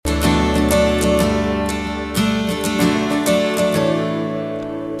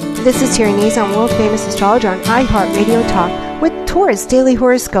This is Terry Nazon, world famous astrologer on iHeartRadio Talk with Taurus Daily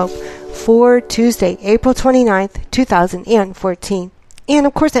Horoscope for Tuesday, April 29th, 2014. And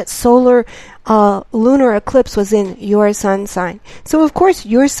of course that solar lunar eclipse was in your sun sign. So of course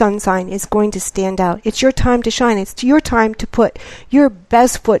your sun sign is going to stand out. It's your time to shine. It's your time to put your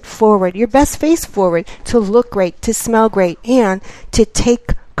best foot forward, your best face forward, to look great, to smell great, and to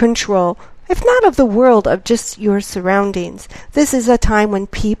take control, if not of the world, of just your surroundings. This is a time when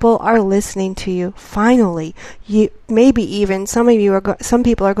people are listening to you. Finally, maybe even some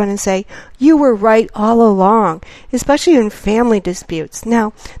people are going to say, you were right all along, especially in family disputes.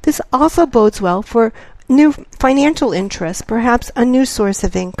 Now, this also bodes well for new financial interests, perhaps a new source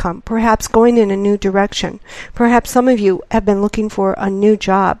of income, perhaps going in a new direction. Perhaps some of you have been looking for a new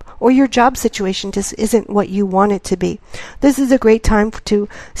job, or your job situation just isn't what you want it to be. This is a great time to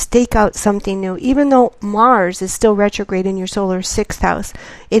stake out something new. Even though Mars is still retrograde in your solar sixth house,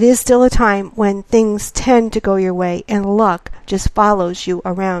 it is still a time when things tend to go your way and luck just follows you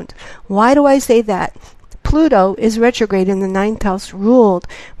around. Why do I say that? Pluto is retrograde in the ninth house, ruled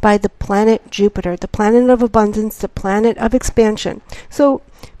by the planet Jupiter, the planet of abundance, the planet of expansion. So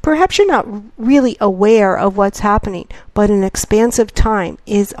perhaps you're not really aware of what's happening, but an expansive time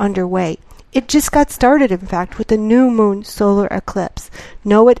is underway. It just got started, in fact, with the new moon solar eclipse.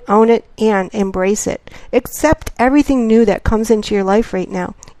 Know it, own it, and embrace it. Accept everything new that comes into your life right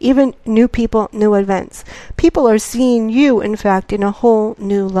now, even new people, new events. People are seeing you, in fact, in a whole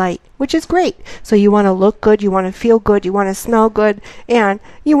new light, which is great. So you want to look good, you want to feel good, you want to smell good, and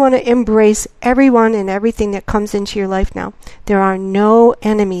you want to embrace everyone and everything that comes into your life now. There are no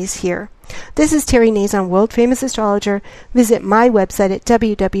enemies here. This is Terry Nazon, world famous astrologer. Visit my website at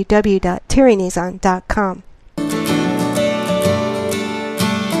www.terrynazon.com.